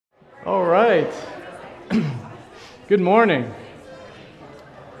All right. Good morning.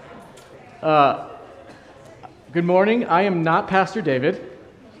 Uh, Good morning. I am not Pastor David.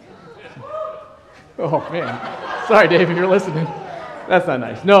 Oh, man. Sorry, Dave, if you're listening. That's not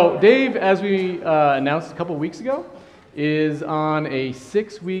nice. No, Dave, as we announced a couple weeks ago, is on a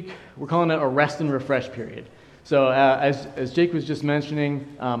 6-week, we're calling it a rest and refresh period. So as Jake was just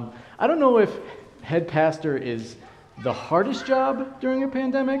mentioning, I don't know if head pastor is the hardest job during a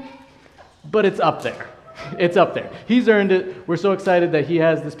pandemic, but it's up there. It's up there. He's earned it. We're so excited that he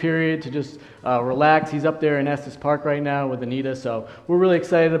has this period to just relax. He's up there in Estes Park right now with Anita, so we're really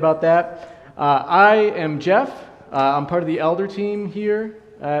excited about that. I am Jeff. I'm part of the elder team here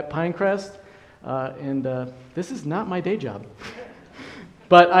at Pinecrest, and this is not my day job.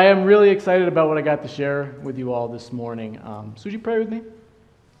 But I am really excited about what I got to share with you all this morning. So would you pray with me?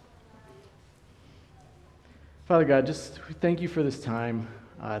 Father God, just thank you for this time.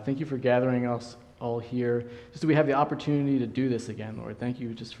 Thank you for gathering us all here, just so we have the opportunity to do this again, Lord. Thank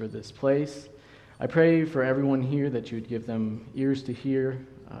you just for this place. I pray for everyone here that you would give them ears to hear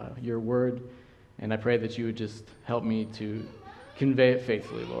your word, and I pray that you would just help me to convey it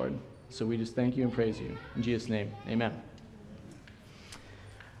faithfully, Lord. So we just thank you and praise you. In Jesus' name, amen.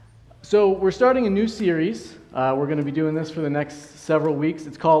 So we're starting a new series. We're going to be doing this for the next several weeks.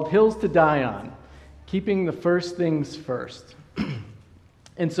 It's called Hills to Die On, Keeping the First Things First.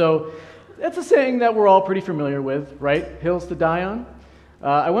 And so that's a saying that we're all pretty familiar with, right? Hills to die on.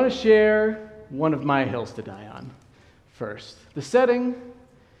 I want to share one of my hills to die on first. The setting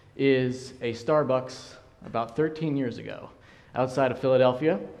is a Starbucks about 13 years ago outside of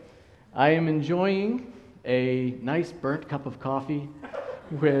Philadelphia. I am enjoying a nice burnt cup of coffee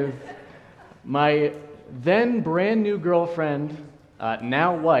with my then brand new girlfriend,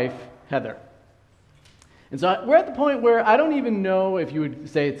 now wife, Heather. And so we're at the point where I don't even know if you would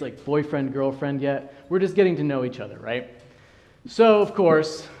say it's like boyfriend, girlfriend yet. We're just getting to know each other, right? So, of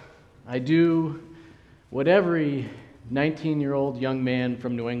course, I do what every 19-year-old young man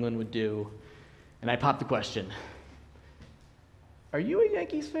from New England would do, and I pop the question, are you a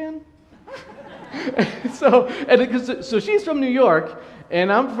Yankees fan? So she's from New York, and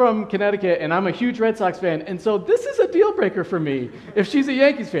I'm from Connecticut, and I'm a huge Red Sox fan, and so this is a deal breaker for me if she's a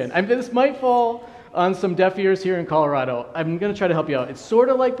Yankees fan. I mean, this might fall on some deaf ears here in Colorado. I'm going to try to help you out. It's sort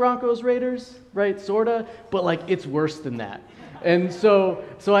of like Broncos Raiders, right? Sort of, but like it's worse than that. And so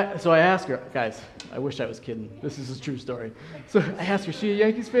I asked her, guys, I wish I was kidding. This is a true story. So I asked her, is she a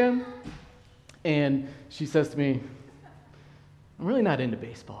Yankees fan? And she says to me, I'm really not into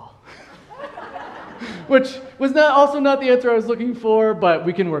baseball. Which was also not the answer I was looking for, but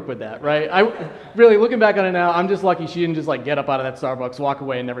we can work with that, right? Really, looking back on it now, I'm just lucky she didn't just like get up out of that Starbucks, walk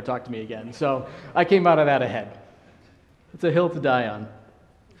away, and never talk to me again. So I came out of that ahead. It's a hill to die on.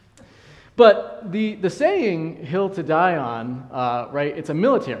 But the saying "hill to die on," right? It's a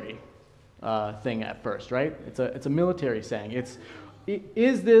military thing at first, right? It's a military saying.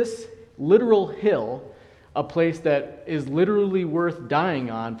 Is this literal hill a place that is literally worth dying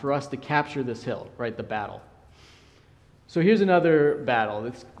on for us to capture this hill, right, the battle? So here's another battle.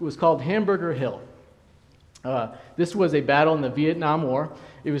 It was called Hamburger Hill. This was a battle in the Vietnam War.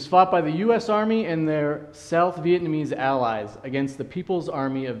 It was fought by the U.S. Army and their South Vietnamese allies against the People's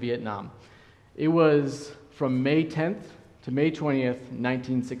Army of Vietnam. It was from May 10th to May 20th,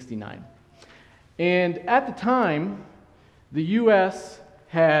 1969. And at the time, the U.S.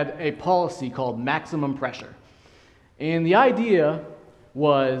 had a policy called maximum pressure. And the idea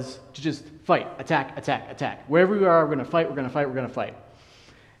was to just fight, attack, attack, attack. Wherever we are, we're going to fight, we're going to fight, we're going to fight.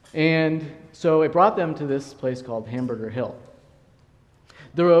 And so it brought them to this place called Hamburger Hill.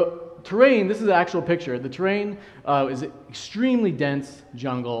 The terrain, this is an actual picture, the terrain is extremely dense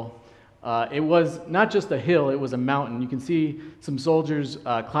jungle. It was not just a hill, it was a mountain. You can see some soldiers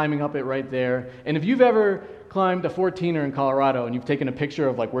climbing up it right there. And if you've ever climbed a 14er in Colorado and you've taken a picture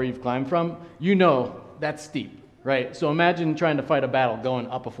of like where you've climbed from, you know that's steep, right? So imagine trying to fight a battle going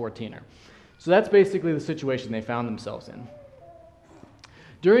up a 14er. So that's basically the situation they found themselves in.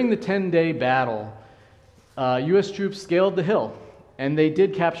 During the 10-day battle, U.S. troops scaled the hill, and they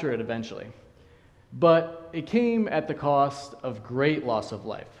did capture it eventually. But it came at the cost of great loss of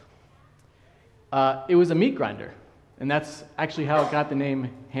life. It was a meat grinder, and that's actually how it got the name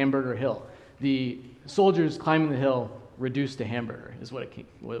Hamburger Hill. The soldiers climbing the hill reduced to hamburger is why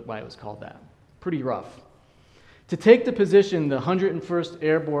it was called that. Pretty rough. To take the position, the 101st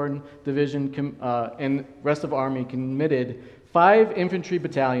Airborne Division and rest of Army committed 5 infantry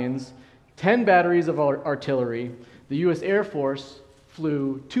battalions, 10 batteries of artillery. The U.S. Air Force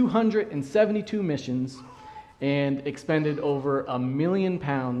flew 272 missions, and expended over 1 million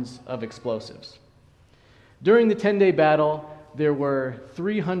pounds of explosives. During the 10-day battle, there were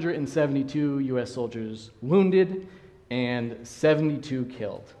 372 U.S. soldiers wounded and 72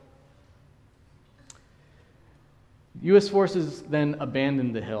 killed. U.S. forces then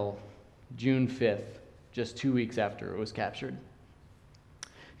abandoned the hill June 5th, just 2 weeks after it was captured.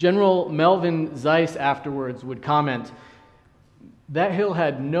 General Melvin Zeiss afterwards would comment, "That hill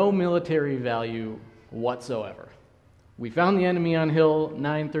had no military value whatsoever. We found the enemy on Hill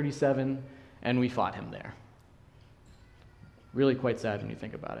 937, and we fought him there." Really quite sad when you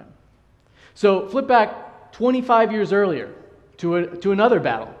think about it. So flip back 25 years earlier to another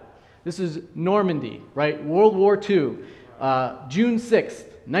battle. This is Normandy, right? World War II, June 6th,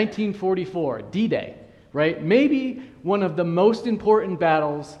 1944, D-Day, right? Maybe one of the most important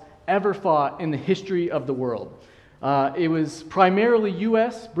battles ever fought in the history of the world. It was primarily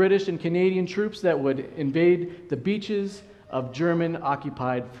U.S., British, and Canadian troops that would invade the beaches of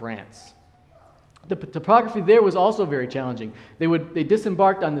German-occupied France. The topography there was also very challenging. They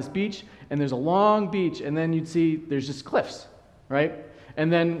disembarked on this beach, and there's a long beach, and then you'd see there's just cliffs, right?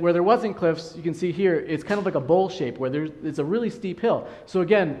 And then where there wasn't cliffs, you can see here, it's kind of like a bowl shape where it's a really steep hill. So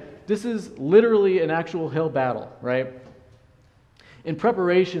again, this is literally an actual hill battle, right? In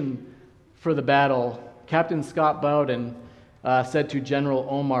preparation for the battle, Captain Scott Bowden said to General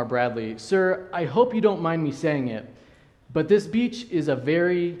Omar Bradley, "Sir, I hope you don't mind me saying it, but this beach is a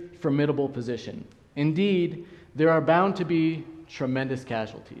very formidable position. Indeed, there are bound to be tremendous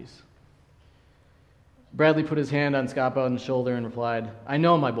casualties." Bradley put his hand on Scott Bowden's shoulder and replied, "I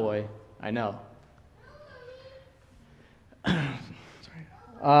know, my boy, I know."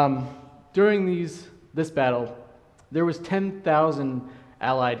 During this battle, there was 10,000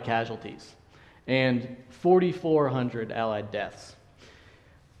 Allied casualties and 4,400 Allied deaths.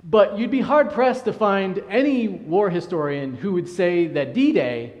 But you'd be hard-pressed to find any war historian who would say that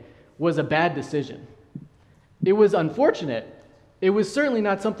D-Day was a bad decision. It was unfortunate. It was certainly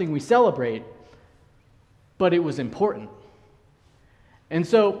not something we celebrate, but it was important. And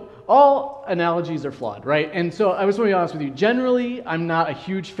so all analogies are flawed, right? And so I was going to be honest with you. Generally, I'm not a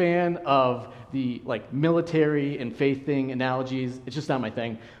huge fan of the military and faith thing analogies. It's just not my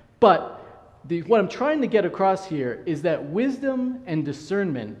thing. But what I'm trying to get across here is that wisdom and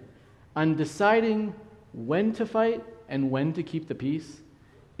discernment on deciding when to fight and when to keep the peace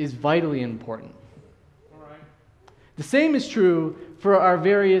is vitally important. All right. The same is true for our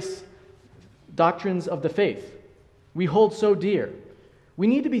various doctrines of the faith we hold so dear. We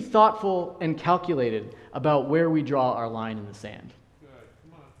need to be thoughtful and calculated about where we draw our line in the sand. Good.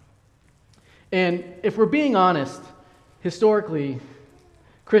 Come on. And if we're being honest, historically,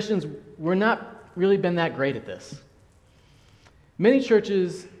 Christians, we're not really been that great at this. Many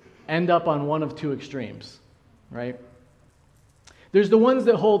churches end up on one of two extremes, right? There's the ones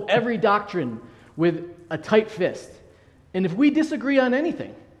that hold every doctrine with a tight fist. And if we disagree on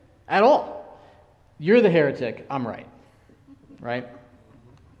anything at all, you're the heretic, I'm right, right?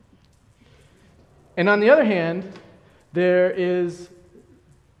 And on the other hand, there is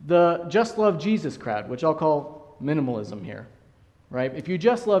the just love Jesus crowd, which I'll call minimalism here, right? If you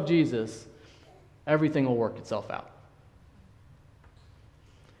just love Jesus, everything will work itself out.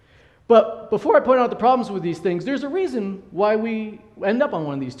 But before I point out the problems with these things, there's a reason why we end up on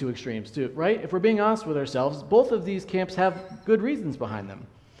one of these two extremes too, right? If we're being honest with ourselves, both of these camps have good reasons behind them.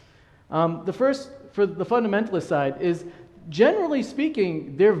 The first, for the fundamentalist side, is generally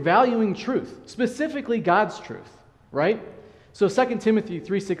speaking, they're valuing truth, specifically God's truth, right? So 2 Timothy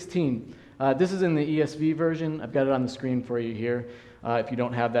 3:16, this is in the ESV version. I've got it on the screen for you here if you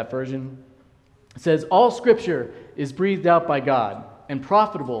don't have that version. It says, "All Scripture is breathed out by God and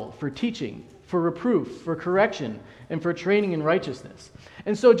profitable for teaching, for reproof, for correction, and for training in righteousness."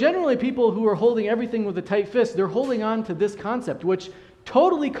 And so generally people who are holding everything with a tight fist, they're holding on to this concept, which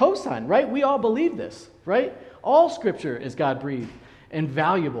totally co-sign, right? We all believe this, right? All Scripture is God-breathed and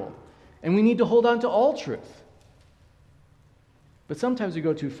valuable, and we need to hold on to all truth. But sometimes we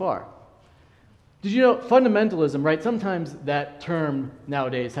go too far. Did you know fundamentalism, right? Sometimes that term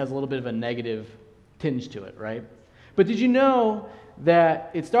nowadays has a little bit of a negative tinge to it, right? But did you know that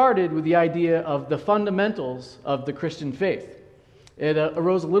it started with the idea of the fundamentals of the Christian faith? It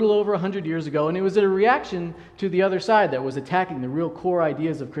arose a little over 100 years ago, and it was a reaction to the other side that was attacking the real core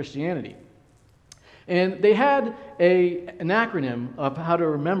ideas of Christianity. And they had an acronym of how to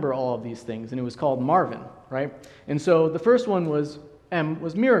remember all of these things, and it was called MARVIN, right? And so the first one was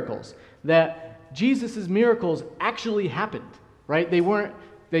miracles, that Jesus' miracles actually happened, right? They weren't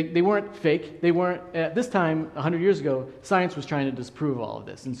fake. They weren't, at this time, 100 years ago, science was trying to disprove all of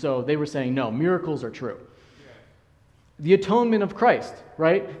this. And so they were saying, no, miracles are true. The atonement of Christ,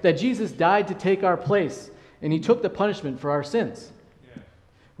 right? That Jesus died to take our place, and he took the punishment for our sins.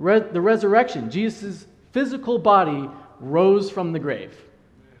 The resurrection, Jesus' physical body rose from the grave.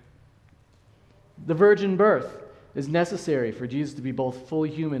 The virgin birth is necessary for Jesus to be both fully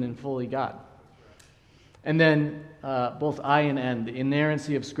human and fully God. And then both I and N, the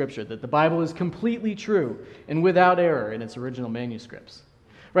inerrancy of Scripture, that the Bible is completely true and without error in its original manuscripts.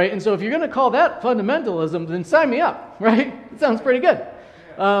 Right? And so if you're going to call that fundamentalism, then sign me up, right? It sounds pretty good.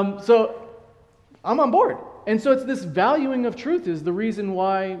 So I'm on board. And so it's this valuing of truth is the reason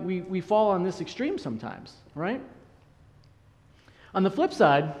why we fall on this extreme sometimes, right? On the flip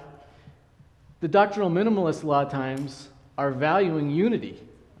side, the doctrinal minimalists a lot of times are valuing unity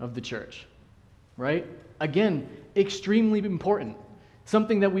of the church, right? Again, extremely important,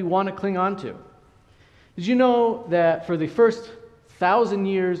 something that we want to cling on to. Did you know that for the first 1,000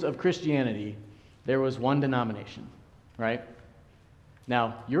 years of Christianity, there was one denomination, right?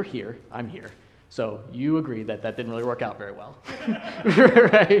 Now, you're here, I'm here, so you agree that that didn't really work out very well,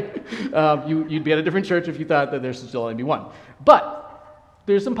 right? You'd be at a different church if you thought that there should still only be one. But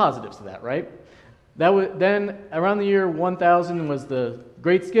there's some positives to that, right? Then around the year 1000 was the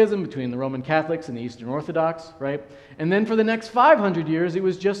Great Schism between the Roman Catholics and the Eastern Orthodox, right? And then for the next 500 years, it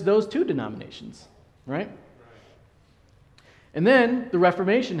was just those two denominations, right? And then the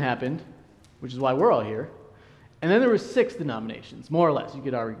Reformation happened, which is why we're all here. And then there were 6 denominations, more or less. You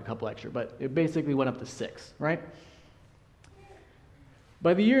could argue a couple extra, but it basically went up to 6, right?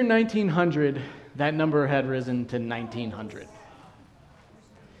 By the year 1900, that number had risen to 1900.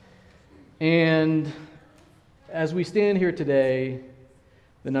 And as we stand here today,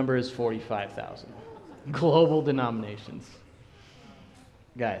 the number is 45,000 global denominations.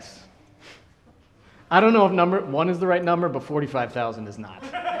 Guys, I don't know if number 1 is the right number, but 45,000 is not.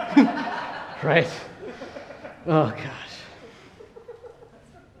 Right? Oh, gosh.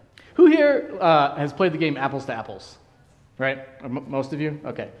 Who here has played the game Apples to Apples? Right? Most of you?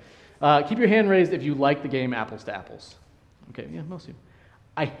 Okay. Keep your hand raised if you like the game Apples to Apples. Okay, yeah, most of you.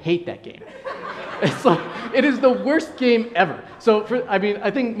 I hate that game. It's like, it is the worst game ever. So, I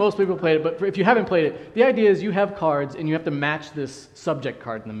think most people played it, but if you haven't played it, the idea is you have cards and you have to match this subject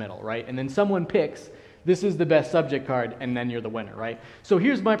card in the middle, right? And then someone picks, this is the best subject card, and then you're the winner, right? So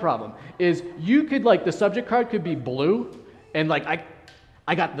here's my problem, is you could, the subject card could be blue, and I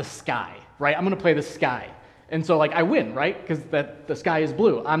got the sky, right? I'm going to play the sky. And so, I win, right? Because the sky is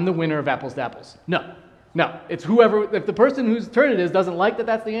blue. I'm the winner of Apples to Apples. No, it's whoever, if the person whose turn it is doesn't like that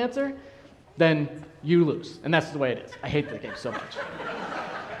that's the answer, then you lose. And that's the way it is. I hate that game so much.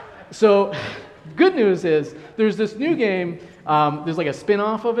 So, good news is, there's this new game, there's a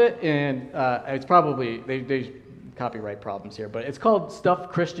spin-off of it, and it's probably, there's copyright problems here, but it's called Stuff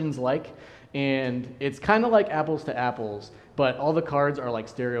Christians Like, and it's kind of like Apples to Apples, but all the cards are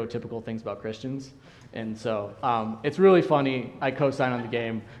stereotypical things about Christians. And so it's really funny. I co-sign on the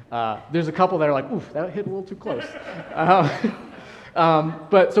game. There's a couple that are like, oof, that hit a little too close.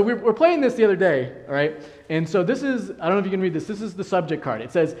 But so we're playing this the other day, all right? And so this is, I don't know if you can read this. This is the subject card.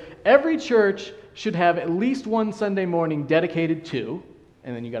 It says, every church should have at least one Sunday morning dedicated to,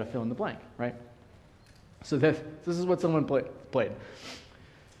 and then you got to fill in the blank, right? So this is what someone played.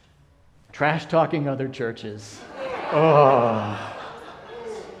 Trash talking other churches. Oh.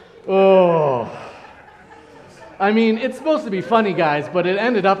 I mean, it's supposed to be funny, guys, but it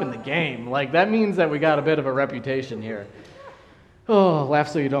ended up in the game. That means that we got a bit of a reputation here. Oh, laugh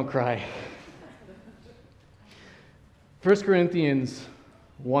so you don't cry. 1 Corinthians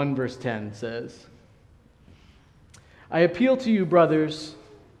 1 verse 10 says, I appeal to you, brothers,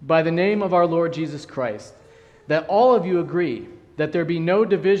 by the name of our Lord Jesus Christ, that all of you agree, that there be no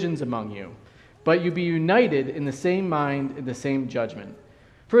divisions among you, but you be united in the same mind and the same judgment.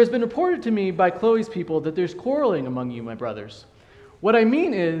 For it has been reported to me by Chloe's people that there's quarreling among you, my brothers. What I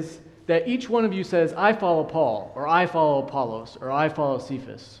mean is that each one of you says, I follow Paul, or I follow Apollos, or I follow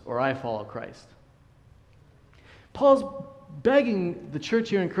Cephas, or I follow Christ. Paul's begging the church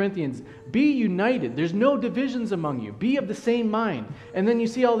here in Corinthians, be united. There's no divisions among you. Be of the same mind. And then you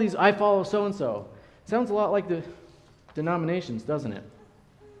see all these, I follow so-and-so. Sounds a lot like the denominations, doesn't it?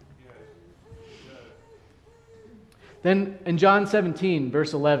 Then in John 17,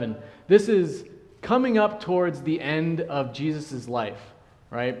 verse 11, this is coming up towards the end of Jesus' life,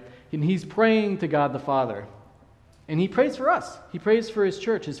 right? And he's praying to God the Father. And he prays for us. He prays for his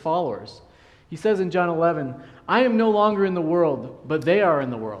church, his followers. He says in John 11, I am no longer in the world, but they are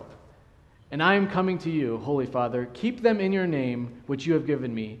in the world. And I am coming to you, Holy Father. Keep them in your name, which you have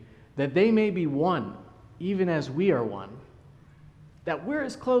given me, that they may be one, even as we are one. That we're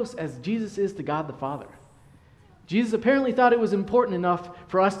as close as Jesus is to God the Father. Jesus apparently thought it was important enough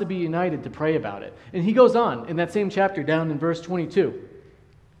for us to be united to pray about it. And he goes on in that same chapter down in verse 22.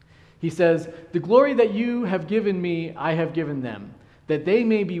 He says, "The glory that you have given me, I have given them, that they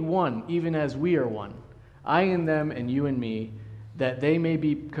may be one, even as we are one. I in them and you in me, that they may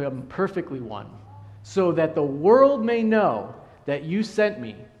become perfectly one, so that the world may know that you sent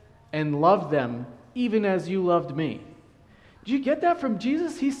me and loved them even as you loved me." Do you get that from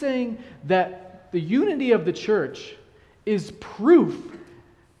Jesus? He's saying that the unity of the church is proof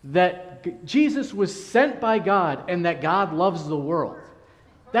that Jesus was sent by God and that God loves the world.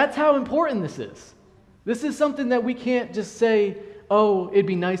 That's how important this is. This is something that we can't just say, oh, it'd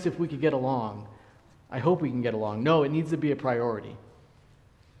be nice if we could get along. I hope we can get along. No, it needs to be a priority.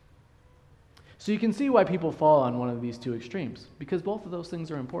 So you can see why people fall on one of these two extremes, because both of those things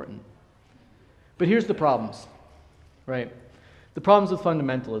are important. But here's the problems, right? The problems with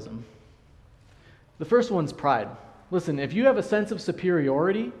fundamentalism. The first one's pride. Listen, if you have a sense of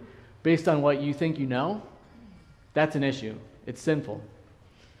superiority based on what you think you know, that's an issue. It's sinful.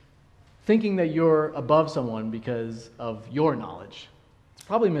 Thinking that you're above someone because of your knowledge, it's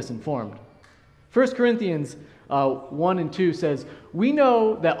probably misinformed. 1 Corinthians 1 and 2 says, "We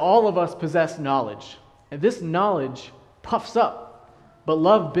know that all of us possess knowledge, and this knowledge puffs up, but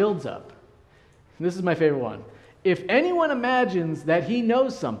love builds up." And this is my favorite one. "If anyone imagines that he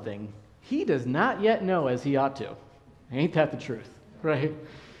knows something, he does not yet know as he ought to." Ain't that the truth, right?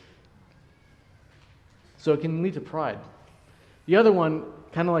 So it can lead to pride. The other one,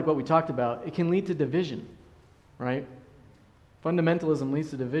 kind of like what we talked about, it can lead to division, right? Fundamentalism leads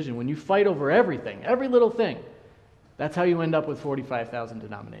to division. When you fight over everything, every little thing, that's how you end up with 45,000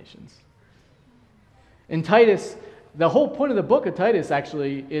 denominations. In Titus, the whole point of the book of Titus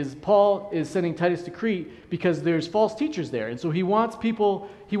actually is Paul is sending Titus to Crete because there's false teachers there. And so he wants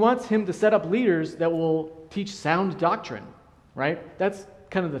him to set up leaders that will teach sound doctrine, right? That's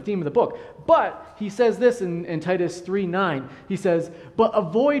kind of the theme of the book. But he says this in Titus 3:9. He says, "But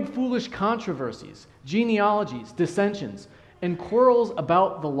avoid foolish controversies, genealogies, dissensions, and quarrels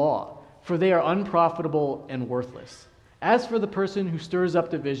about the law, for they are unprofitable and worthless. As for the person who stirs up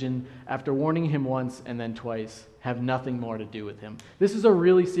division, after warning him once and then twice, have nothing more to do with him." This is a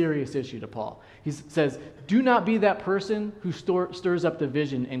really serious issue to Paul. He says, do not be that person who stirs up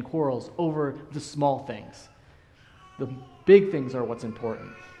division and quarrels over the small things. The big things are what's important.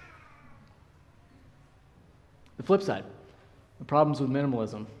 The flip side, the problems with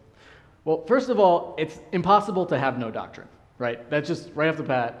minimalism. Well, first of all, it's impossible to have no doctrine, right? That's just right off the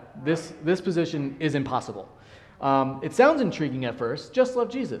bat. This position is impossible. It sounds intriguing at first. Just love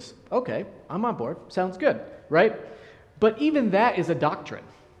Jesus. Okay, I'm on board. Sounds good, right? But even that is a doctrine,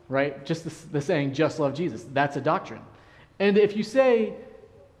 right? Just the saying, just love Jesus. That's a doctrine. And if you say,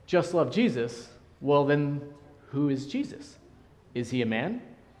 just love Jesus, well then, who is Jesus? Is he a man?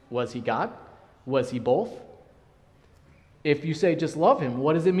 Was he God? Was he both? If you say just love him,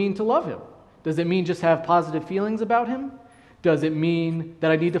 what does it mean to love him? Does it mean just have positive feelings about him? Does it mean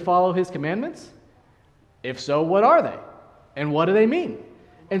that I need to follow his commandments? If so, what are they? And what do they mean?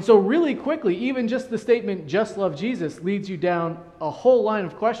 And so really quickly, even just the statement, just love Jesus, leads you down a whole line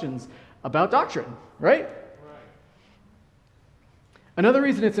of questions about doctrine, right? Another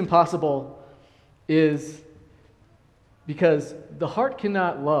reason it's impossible is because the heart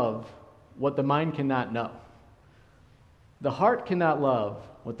cannot love what the mind cannot know. The heart cannot love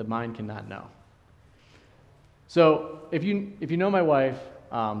what the mind cannot know. So if you know my wife,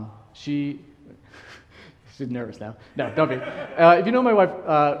 she's nervous now. No, don't be. If you know my wife,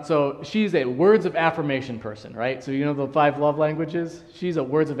 so she's a words of affirmation person, right? So you know the 5 love languages? She's a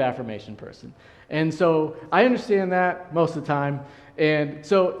words of affirmation person. And so I understand that most of the time. And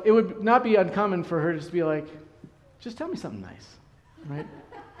so it would not be uncommon for her to just be like, just tell me something nice, right?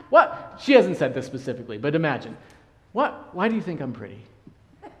 What? She hasn't said this specifically, but imagine. What? Why do you think I'm pretty?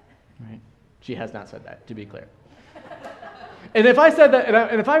 Right? She has not said that, to be clear. And if I said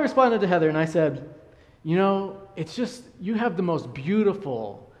that, and if I responded to Heather and I said, you know, it's just, you have the most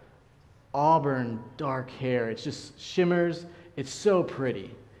beautiful auburn dark hair. It just shimmers. It's so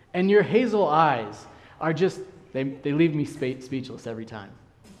pretty. And your hazel eyes are just, they leave me speechless every time.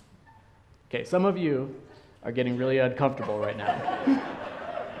 Okay, some of you are getting really uncomfortable right now.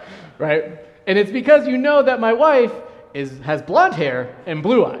 Right? And it's because you know that my wife has blonde hair and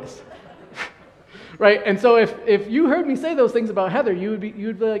blue eyes. Right? And so if you heard me say those things about Heather, you'd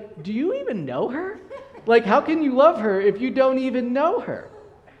be like, do you even know her? Like, how can you love her if you don't even know her?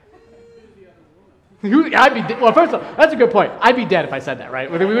 Well, first of all, that's a good point. I'd be dead if I said that,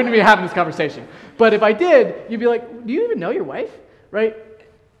 right? We wouldn't be having this conversation. But if I did, you'd be like, do you even know your wife? Right?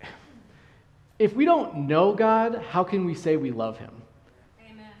 if we don't know God, how can we say we love him?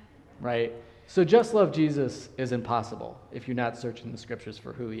 Amen. Right? So just love Jesus is impossible if you're not searching the scriptures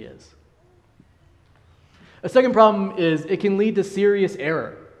for who he is. A second problem is it can lead to serious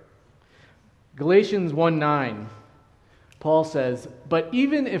error. Galatians 1:9, Paul says, "But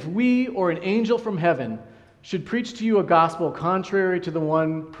even if we or an angel from heaven should preach to you a gospel contrary to the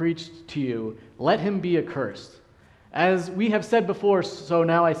one preached to you, let him be accursed. As we have said before, so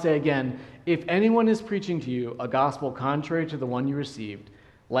now I say again, if anyone is preaching to you a gospel contrary to the one you received,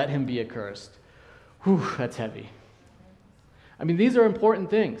 let him be accursed." Whew, that's heavy. I mean, these are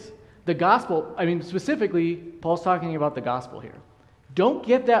important things. The gospel, specifically, Paul's talking about the gospel here. Don't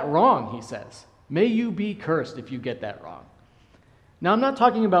get that wrong, he says. May you be cursed if you get that wrong. Now, I'm not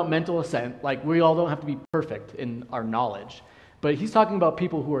talking about mental assent, like we all don't have to be perfect in our knowledge, but he's talking about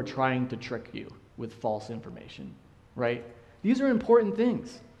people who are trying to trick you with false information, right? These are important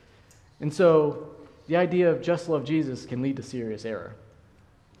things. And so the idea of just love Jesus can lead to serious error.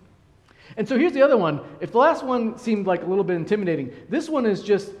 And so here's the other one. If the last one seemed like a little bit intimidating, this one is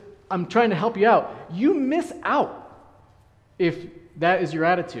just, I'm trying to help you out. You miss out if that is your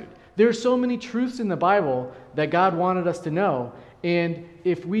attitude. There are so many truths in the Bible that God wanted us to know, and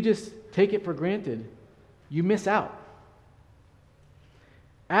if we just take it for granted, you miss out.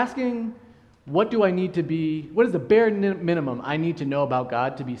 Asking, what is the bare minimum I need to know about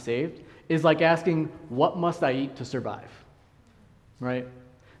God to be saved, is like asking, what must I eat to survive? Right?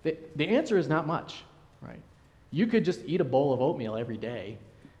 The answer is not much, right? You could just eat a bowl of oatmeal every day,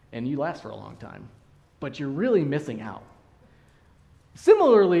 and you last for a long time, but you're really missing out.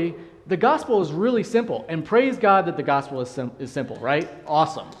 Similarly, the gospel is really simple, and praise God that the gospel is simple, right?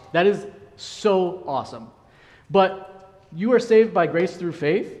 Awesome. That is so awesome. But you are saved by grace through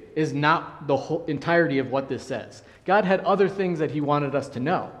faith is not the whole entirety of what this says. God had other things that he wanted us to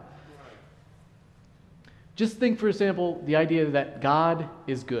know. Just think, for example, the idea that God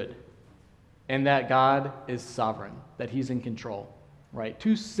is good and that God is sovereign, that he's in control, right?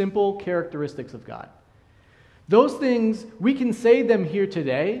 Two simple characteristics of God. Those things, we can say them here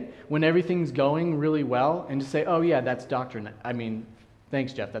today when everything's going really well and just say, oh yeah, that's doctrine.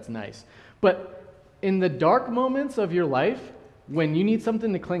 Thanks, Jeff, that's nice. But in the dark moments of your life, when you need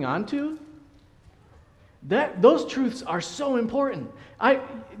something to cling on to, those truths are so important.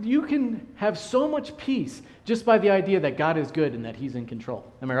 You can have so much peace just by the idea that God is good and that he's in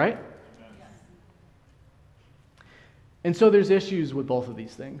control. Am I right? Yes. And so there's issues with both of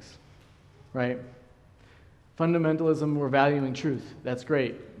these things, right? Fundamentalism, we're valuing truth. That's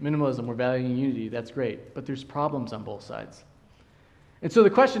great. Minimalism, we're valuing unity. That's great. But there's problems on both sides. And so the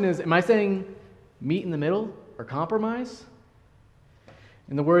question is, am I saying meet in the middle or compromise?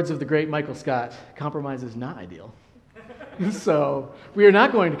 In the words of the great Michael Scott, compromise is not ideal. So we are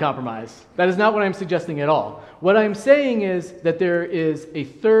not going to compromise. That is not what I'm suggesting at all. What I'm saying is that there is a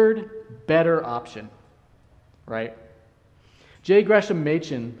third, better option, right? J. Gresham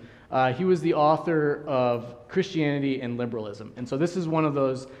Machen, he was the author of Christianity and Liberalism. And so this is one of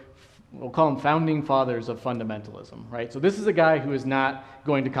those, we'll call them founding fathers of fundamentalism, right? So this is a guy who is not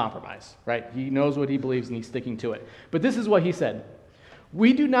going to compromise, right? He knows what he believes and he's sticking to it. But this is what he said.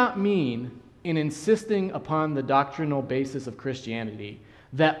 We do not mean, in insisting upon the doctrinal basis of Christianity,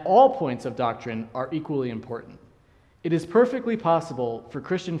 that all points of doctrine are equally important. It is perfectly possible for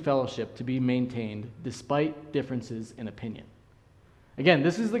Christian fellowship to be maintained despite differences in opinion. Again,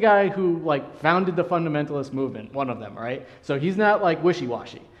 this is the guy who founded the fundamentalist movement, one of them, right? So he's not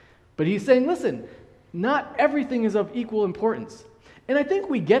wishy-washy. But he's saying, listen, not everything is of equal importance. And I think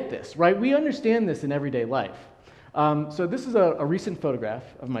we get this, right? We understand this in everyday life. So this is a recent photograph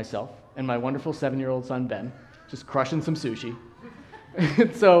of myself and my wonderful 7-year-old son, Ben, just crushing some sushi.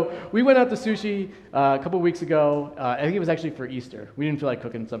 So we went out to sushi a couple weeks ago. I think it was actually for Easter. We didn't feel like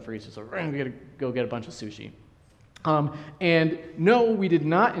cooking some for Easter, so we're going to go get a bunch of sushi. And no, we did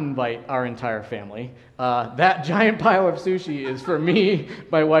not invite our entire family. That giant pile of sushi is for me,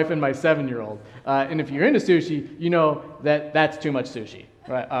 my wife, and my 7-year-old. And if you're into sushi, you know that that's too much sushi.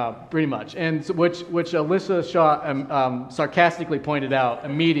 Right, pretty much, and so, which Alyssa Shaw sarcastically pointed out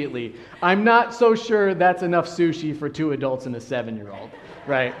immediately. I'm not so sure that's enough sushi for 2 adults and a 7-year-old.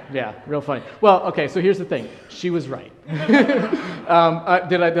 Right? Yeah, real funny. Well, okay, so here's the thing. She was right.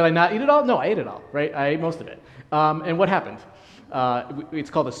 Did I not eat it all? No, I ate it all. Right? I ate most of it. And what happened? It's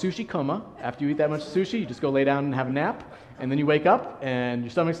called a sushi coma. After you eat that much sushi, you just go lay down and have a nap. And then you wake up, and your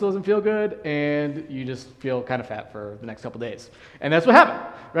stomach still doesn't feel good, and you just feel kind of fat for the next couple days. And that's what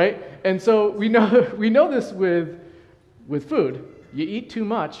happened, right? And so we know this with food. You eat too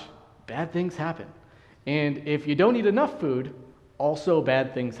much, bad things happen. And if you don't eat enough food, also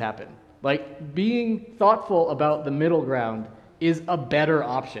bad things happen. Like, being thoughtful about the middle ground is a better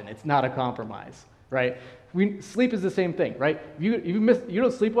option. It's not a compromise, right? Sleep is the same thing, right? You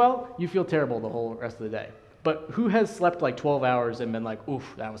don't sleep well, you feel terrible the whole rest of the day. But who has slept like 12 hours and been like, oof,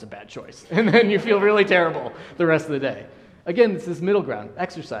 that was a bad choice. And then you feel really terrible the rest of the day. Again, it's this middle ground.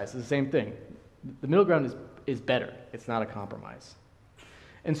 Exercise is the same thing. The middle ground is better. It's not a compromise.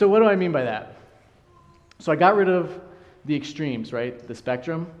 And so what do I mean by that? So I got rid of the extremes, right? The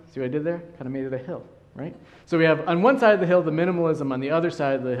spectrum. See what I did there? Kind of made it a hill, right? So we have on one side of the hill the minimalism, on the other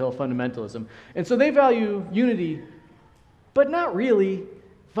side of the hill fundamentalism. And so they value unity, but not really.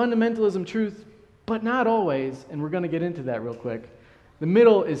 Fundamentalism, truth, but not always. And we're going to get into that real quick. The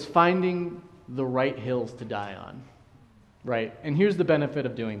middle is finding the right hills to die on, right? And here's the benefit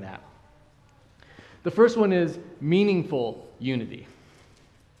of doing that. The first one is meaningful unity.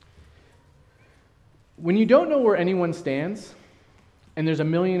 When you don't know where anyone stands, and there's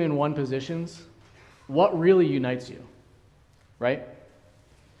 1,000,001 positions, what really unites you, right?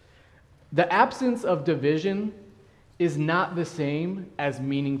 The absence of division is not the same as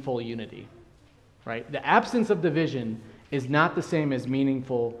meaningful unity, right? The absence of division is not the same as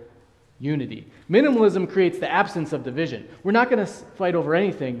meaningful unity. Minimalism creates the absence of division. We're not going to fight over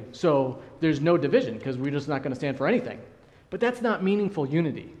anything, so there's no division because we're just not going to stand for anything. But that's not meaningful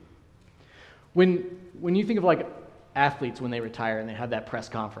unity. When you think of like athletes when they retire and they have that press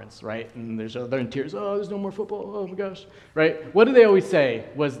conference, right? And they're in tears. Oh, there's no more football. Oh my gosh, right? What do they always say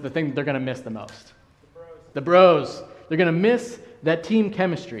was the thing they're going to miss the most? The bros. They're going to miss that team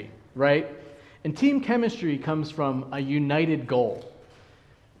chemistry, right? And team chemistry comes from a united goal.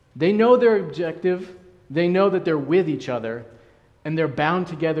 They know their objective, they know that they're with each other, and they're bound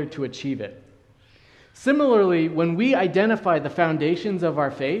together to achieve it. Similarly, when we identify the foundations of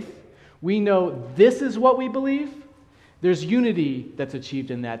our faith, we know this is what we believe. There's unity that's achieved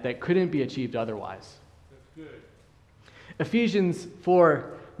in that couldn't be achieved otherwise. That's good. Ephesians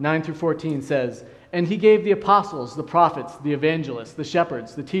 4:9-14 says, "And he gave the apostles, the prophets, the evangelists, the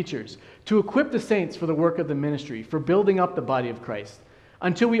shepherds, the teachers, to equip the saints for the work of the ministry, for building up the body of Christ,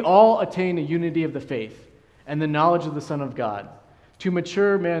 until we all attain a unity of the faith and the knowledge of the Son of God, to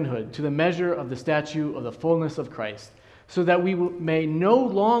mature manhood, to the measure of the stature of the fullness of Christ, so that we may no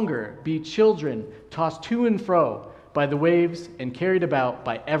longer be children tossed to and fro by the waves and carried about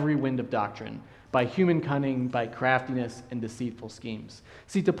by every wind of doctrine, by human cunning, by craftiness and deceitful schemes."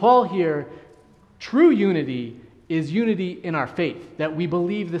 See, to Paul here, true unity is unity in our faith, that we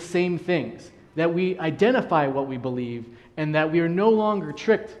believe the same things, that we identify what we believe, and that we are no longer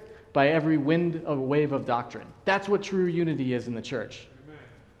tricked by every wind of a wave of doctrine. That's what true unity is in the church. Amen.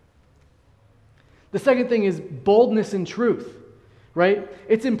 The second thing is boldness in truth, right?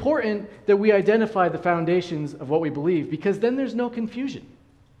 It's important that we identify the foundations of what we believe, because then there's no confusion.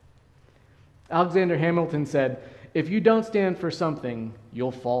 Alexander Hamilton said, "If you don't stand for something,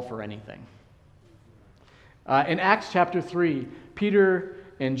 you'll fall for anything." In Acts chapter 3, Peter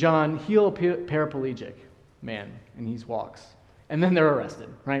and John heal a paraplegic man, and he walks. And then they're arrested,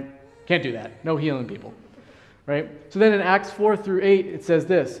 right? Can't do that. No healing people, right? So then in Acts 4-8, it says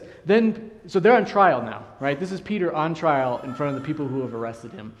this. So they're on trial now, right? This is Peter on trial in front of the people who have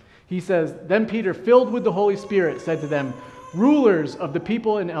arrested him. He says, "Then Peter, filled with the Holy Spirit, said to them, 'Rulers of the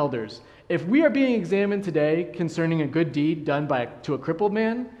people and elders, if we are being examined today concerning a good deed done to a crippled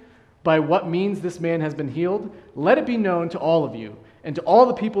man, by what means this man has been healed, let it be known to all of you and to all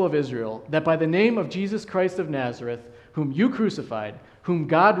the people of Israel that by the name of Jesus Christ of Nazareth, whom you crucified, whom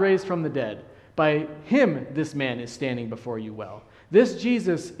God raised from the dead, by him this man is standing before you well. This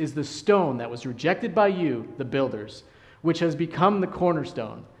Jesus is the stone that was rejected by you, the builders, which has become the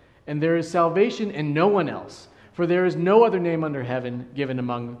cornerstone. And there is salvation in no one else, for there is no other name under heaven given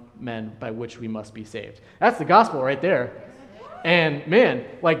among men by which we must be saved." That's the gospel right there. And man,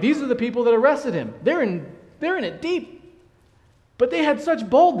 like, these are the people that arrested him. They're in it deep. But they had such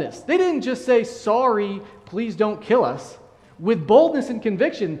boldness. They didn't just say, "Sorry, please don't kill us." With boldness and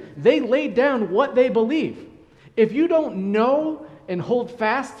conviction, they laid down what they believe. If you don't know and hold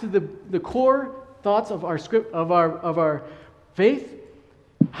fast to the core thoughts of our faith,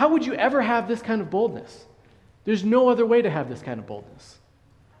 how would you ever have this kind of boldness? There's no other way to have this kind of boldness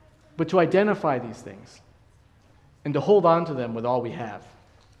but to identify these things and to hold on to them with all we have.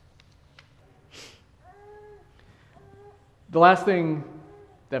 The last thing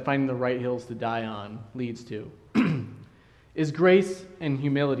that finding the right hills to die on leads to is grace and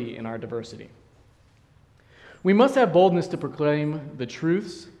humility in our diversity. We must have boldness to proclaim the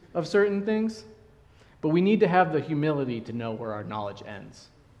truths of certain things, but we need to have the humility to know where our knowledge ends.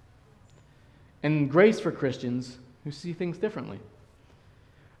 And grace for Christians who see things differently.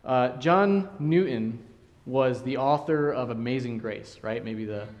 John Newton was the author of Amazing Grace, right? Maybe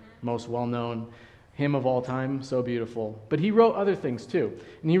the most well-known hymn of all time, So Beautiful. But he wrote other things too.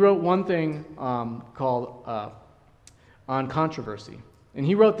 And he wrote one thing called On Controversy. And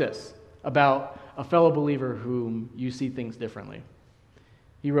he wrote this about a fellow believer whom you see things differently.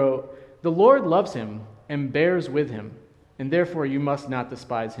 He wrote, "The Lord loves him and bears with him, and therefore you must not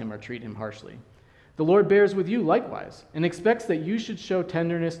despise him or treat him harshly. The Lord bears with you likewise, and expects that you should show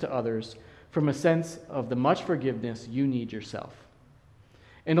tenderness to others from a sense of the much forgiveness you need yourself.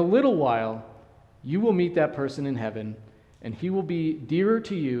 In a little while, you will meet that person in heaven, and he will be dearer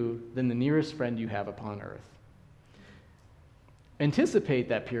to you than the nearest friend you have upon earth. Anticipate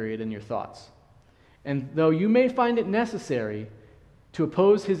that period in your thoughts, and though you may find it necessary to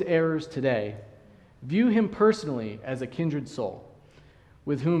oppose his errors today, view him personally as a kindred soul,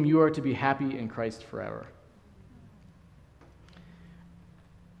 with whom you are to be happy in Christ forever."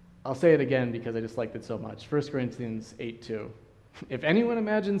 I'll say it again because I just liked it so much. 1 Corinthians 8:2. "If anyone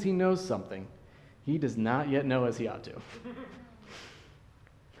imagines he knows something, he does not yet know as he ought to."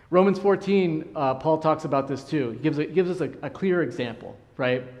 Romans 14, Paul talks about this too. He gives us a clear example,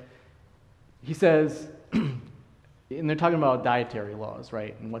 right? He says, and they're talking about dietary laws,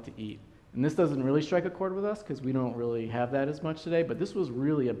 right, and what to eat. And this doesn't really strike a chord with us because we don't really have that as much today, but this was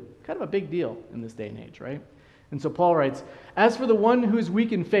really kind of a big deal in this day and age, right? And so Paul writes, "As for the one who is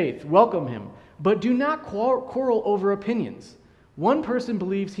weak in faith, welcome him, but do not quarrel over opinions. One person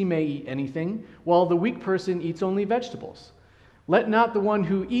believes he may eat anything, while the weak person eats only vegetables. Let not the one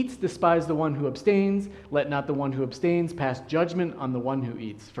who eats despise the one who abstains. Let not the one who abstains pass judgment on the one who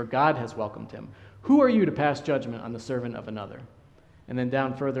eats, for God has welcomed him. Who are you to pass judgment on the servant of another?" And then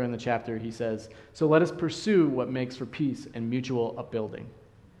down further in the chapter, he says, "So let us pursue what makes for peace and mutual upbuilding."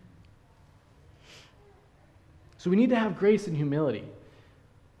 So we need to have grace and humility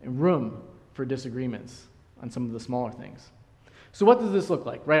and room for disagreements on some of the smaller things. So what does this look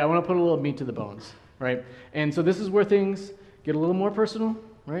like, right? I want to put a little meat to the bones, right? And so this is where things get a little more personal,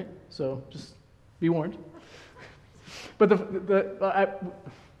 right? So just be warned. But I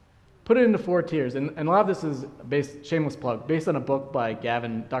put it into 4 tiers, and a lot of this is based, shameless plug, based on a book by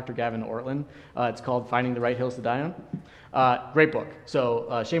Dr. Gavin Ortlund. It's called Finding the Right Hills to Die On. Great book.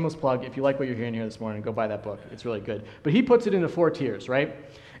 So shameless plug, if you like what you're hearing here this morning, go buy that book. It's really good. But he puts it into 4 tiers, right?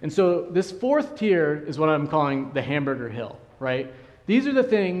 And so this 4th tier is what I'm calling the hamburger hill, right? These are the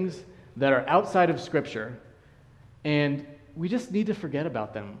things that are outside of Scripture, and we just need to forget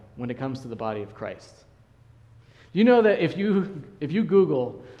about them when it comes to the body of Christ. You know that if you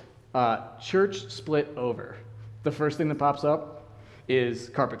Google church split over, the first thing that pops up is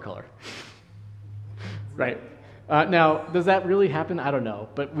carpet color, right? Now, does that really happen? I don't know,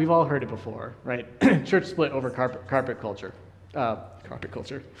 but we've all heard it before, right? Church split over carpet color.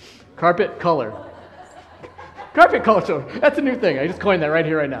 Carpet color. Carpet culture. That's a new thing. I just coined that right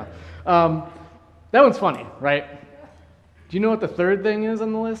here, right now. That one's funny, right? Do you know what the 3rd thing is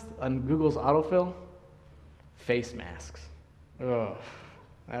on the list on Google's autofill? Face masks. Ugh,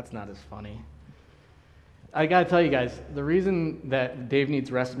 that's not as funny. I gotta tell you guys, the reason that Dave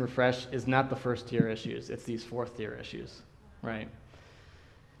needs rest and refresh is not the 1st tier issues. It's these 4th tier issues, right?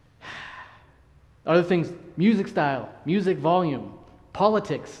 Other things, music style, music volume,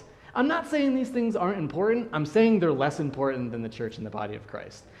 politics. I'm not saying these things aren't important. I'm saying they're less important than the church and the body of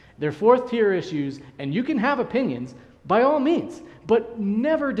Christ. They're 4th tier issues, and you can have opinions by all means, but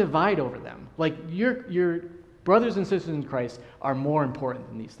never divide over them. Like your brothers and sisters in Christ are more important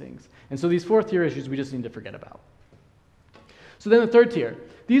than these things. And so these 4th tier issues we just need to forget about. So then the 3rd tier.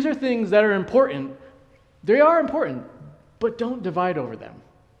 These are things that are important. They are important, but don't divide over them.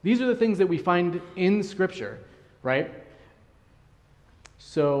 These are the things that we find in Scripture, right?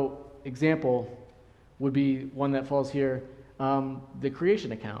 So example would be one that falls here, the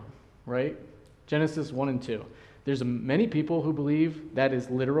creation account, right? Genesis 1 and 2. There's many people who believe that is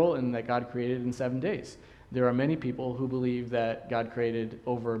literal and that God created in 7 days. There are many people who believe that God created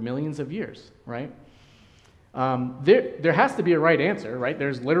over millions of years, right? There has to be a right answer, right?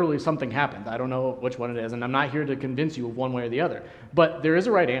 There's literally something happened. I don't know which one it is, and I'm not here to convince you of one way or the other. But there is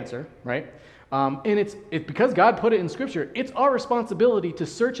a right answer, right? And it's because God put it in Scripture, it's our responsibility to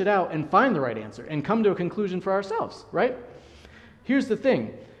search it out and find the right answer and come to a conclusion for ourselves, right? Here's the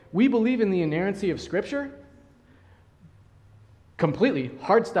thing. We believe in the inerrancy of Scripture. Completely,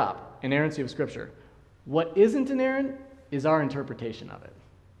 hard stop, inerrancy of Scripture. What isn't inerrant is our interpretation of it.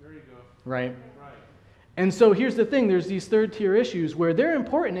 There you go. Right? And so here's the thing. There's these 3rd tier issues where they're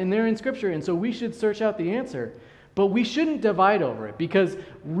important and they're in Scripture, and so we should search out the answer. But we shouldn't divide over it, because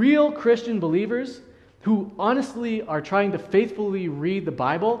real Christian believers, who honestly are trying to faithfully read the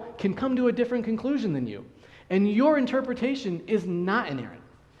Bible can come to a different conclusion than you. And your interpretation is not inerrant.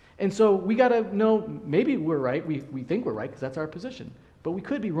 And so we got to know, maybe we're right. We think we're right because that's our position. But we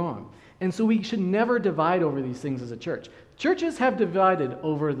could be wrong. And so we should never divide over these things as a church. Churches have divided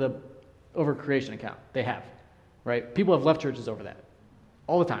over creation account. They have, right? People have left churches over that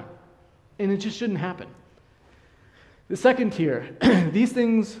all the time. And it just shouldn't happen. The second tier, these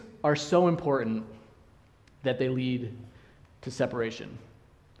things are so important that they lead to separation.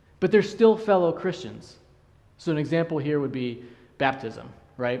 But they're still fellow Christians. So an example here would be baptism,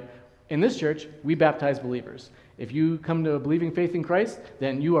 right? In this church, we baptize believers. If you come to a believing faith in Christ,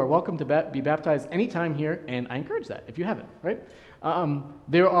 then you are welcome to be baptized anytime here, and I encourage that if you haven't, right?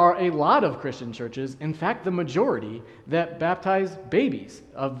 There are a lot of Christian churches, in fact, the majority, that baptize babies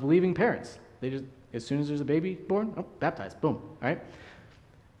of believing parents. They just, as soon as there's a baby born, baptized, boom, all right?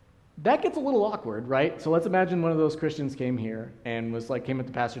 That gets a little awkward, right? So let's imagine one of those Christians came here and came up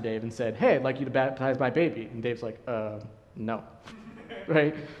to Pastor Dave and said, hey, I'd like you to baptize my baby. And Dave's like, no,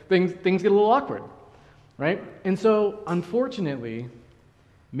 right? Things get a little awkward, right? And so, unfortunately,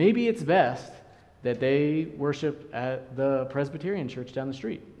 maybe it's best that they worship at the Presbyterian church down the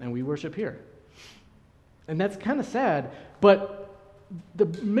street, and we worship here. And that's kind of sad, but the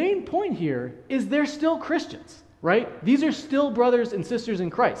main point here is they're still Christians, right? These are still brothers and sisters in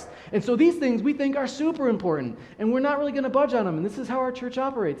Christ. And so these things we think are super important, and we're not really going to budge on them, and this is how our church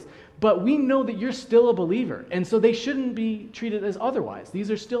operates. But we know that you're still a believer, and so they shouldn't be treated as otherwise. These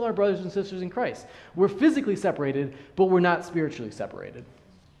are still our brothers and sisters in Christ. We're physically separated, but we're not spiritually separated.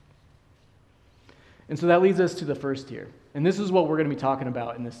 And so that leads us to the first tier. And this is what we're going to be talking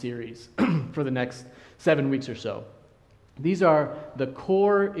about in this series for the next 7 weeks or so. These are the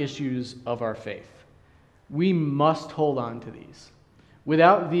core issues of our faith. We must hold on to these.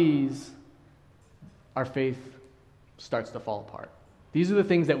 Without these, our faith starts to fall apart. These are the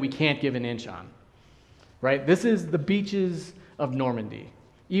things that we can't give an inch on, right? This is the beaches of Normandy.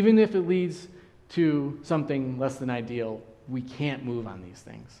 Even if it leads to something less than ideal, we can't move on these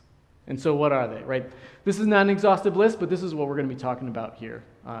things. And so what are they, right? This is not an exhaustive list, but this is what we're going to be talking about here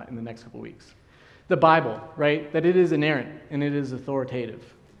in the next couple weeks. The Bible, right? That it is inerrant and it is authoritative.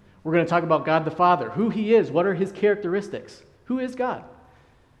 We're going to talk about God the Father, who he is, what are his characteristics, who is God.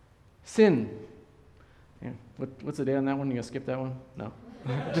 Sin. Yeah. What's the date on that one? You going to skip that one? No.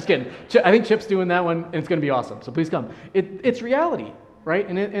 Just kidding. I think Chip's doing that one, and it's going to be awesome, so please come. It's reality, right?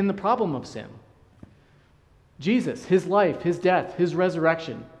 And the problem of sin. Jesus, his life, his death, his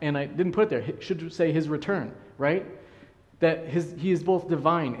resurrection, and I didn't put it there, it should say his return, right? That he is both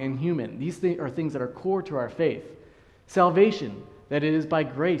divine and human. These are things that are core to our faith. Salvation, that it is by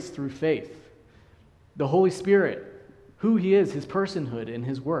grace through faith. The Holy Spirit, who he is, his personhood and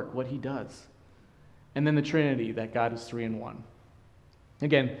his work, what he does. And then the Trinity, that God is 3 in 1.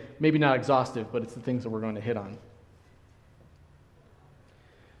 Again, maybe not exhaustive, but it's the things that we're going to hit on.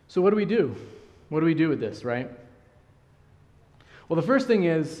 So what do we do? What do we do with this, right? Well, the first thing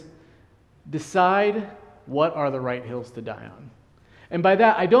is decide what are the right hills to die on. And by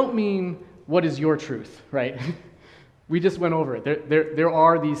that, I don't mean what is your truth, right? We just went over it. There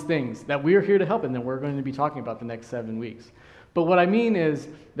are these things that we're here to help and that we're going to be talking about the next 7 weeks. But what I mean is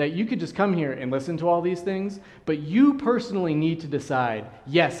that you could just come here and listen to all these things, but you personally need to decide,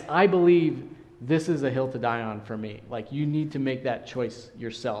 yes, I believe this is a hill to die on for me. Like, you need to make that choice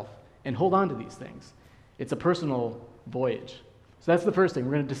yourself and hold on to these things. It's a personal voyage. So that's the first thing.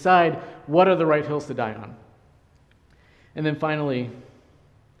 We're going to decide what are the right hills to die on. And then finally,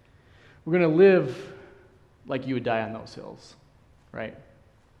 we're going to live like you would die on those hills, right?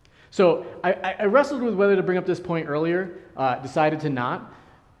 So I wrestled with whether to bring up this point earlier, decided to not,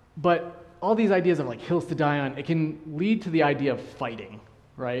 but all these ideas of like hills to die on, it can lead to the idea of fighting,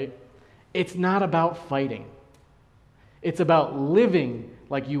 right? It's not about fighting. It's about living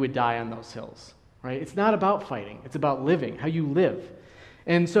like you would die on those hills, right? It's not about fighting. It's about living, how you live.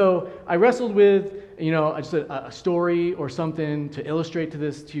 And so I wrestled with, just a story or something to illustrate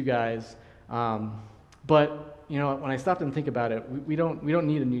to you guys. But when I stopped and think about it, we don't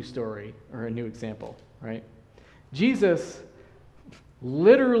need a new story or a new example, right? Jesus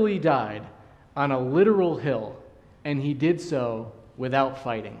literally died on a literal hill, and he did so without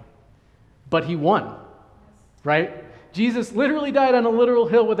fighting. But he won, right? Jesus literally died on a literal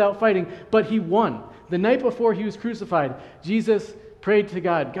hill without fighting, but he won. The night before he was crucified, Jesus prayed to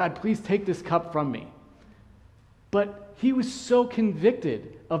God, God, please take this cup from me. But he was so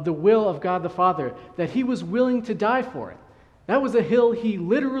convicted of the will of God the Father that he was willing to die for it. That was a hill he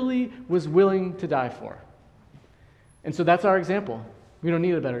literally was willing to die for. And so that's our example. We don't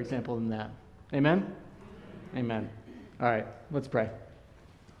need a better example than that. Amen? Amen. All right, let's pray.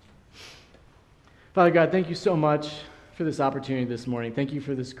 Father God, thank you so much for this opportunity this morning. Thank you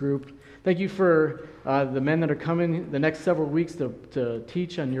for this group. Thank you for the men that are coming the next several weeks to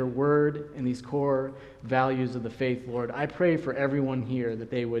teach on your word and these core values of the faith, Lord. I pray for everyone here that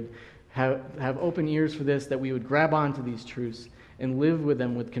they would have open ears for this, that we would grab onto these truths and live with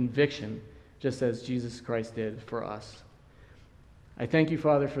them with conviction, just as Jesus Christ did for us. I thank you,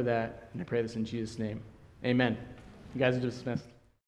 Father, for that, and I pray this in Jesus' name. Amen. You guys are dismissed.